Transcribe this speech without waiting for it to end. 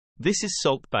This is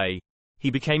Salt Bae.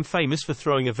 He became famous for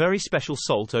throwing a very special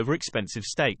salt over expensive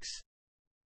steaks.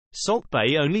 Salt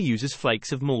Bae only uses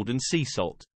flakes of Maldon Sea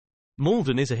salt.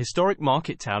 Maldon is a historic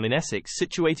market town in Essex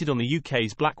situated on the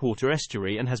UK's Blackwater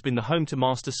estuary and has been the home to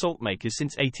master salt makers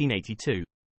since 1882.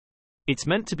 It's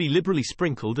meant to be liberally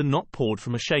sprinkled and not poured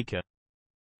from a shaker.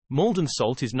 Maldon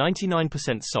salt is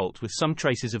 99% salt with some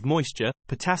traces of moisture,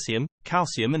 potassium,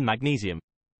 calcium and magnesium.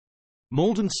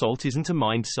 Maldon salt isn't a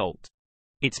mined salt.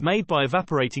 It's made by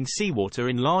evaporating seawater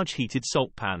in large heated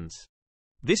salt pans.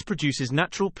 This produces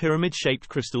natural pyramid-shaped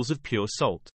crystals of pure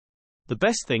salt. The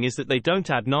best thing is that they don't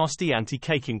add nasty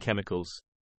anti-caking chemicals.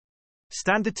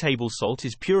 Standard table salt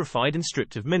is purified and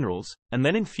stripped of minerals, and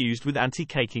then infused with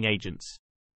anti-caking agents.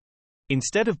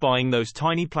 Instead of buying those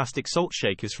tiny plastic salt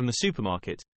shakers from the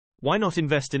supermarket, why not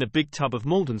invest in a big tub of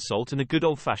Maldon salt and a good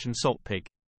old-fashioned salt pig?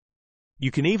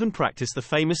 You can even practice the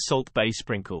famous Salt Bae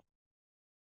sprinkle.